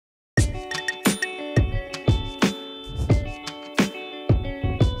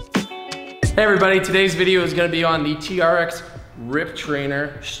Hey everybody, today's video is going to be on the TRX Rip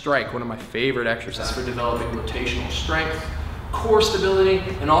Trainer Strike, one of my favorite exercises for developing rotational strength, core stability,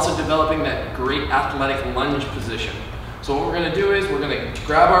 and also developing that great athletic lunge position. So what we're going to do is we're going to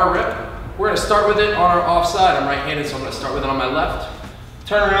grab our rip. We're going to start with it on our offside. I'm right-handed, so I'm going to start with it on my left.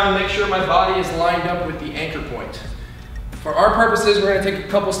 Turn around, make sure my body is lined up with the anchor point. For our purposes, we're going to take a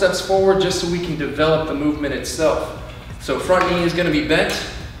couple steps forward just so we can develop the movement itself. So front knee is going to be bent,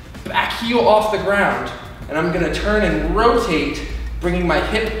 back heel off the ground, and I'm going to turn and rotate, bringing my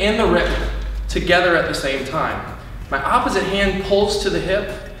hip and the rip together at the same time. My opposite hand pulls to the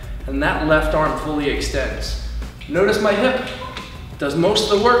hip, and that left arm fully extends. Notice my hip does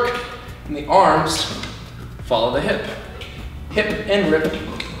most of the work, and the arms follow the hip. Hip and rip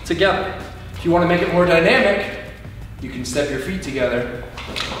together. If you want to make it more dynamic, you can step your feet together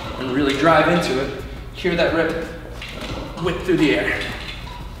and really drive into it. Hear that rip whip through the air.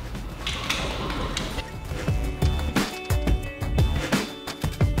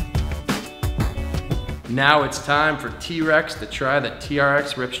 Now it's time for T-Rex to try the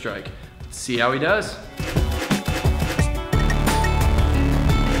TRX Rip Strike. Let's see how he does.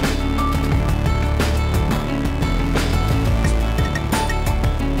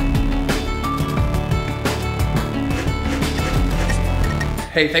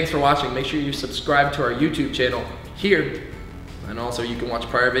 Hey, thanks for watching. Make sure you subscribe to our YouTube channel here. And also you can watch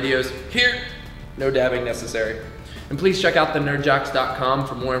prior videos here. No dabbing necessary. And please check out the nerdjocks.com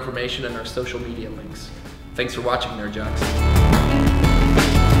for more information and our social media links. Thanks for watching, Nerd Jocks.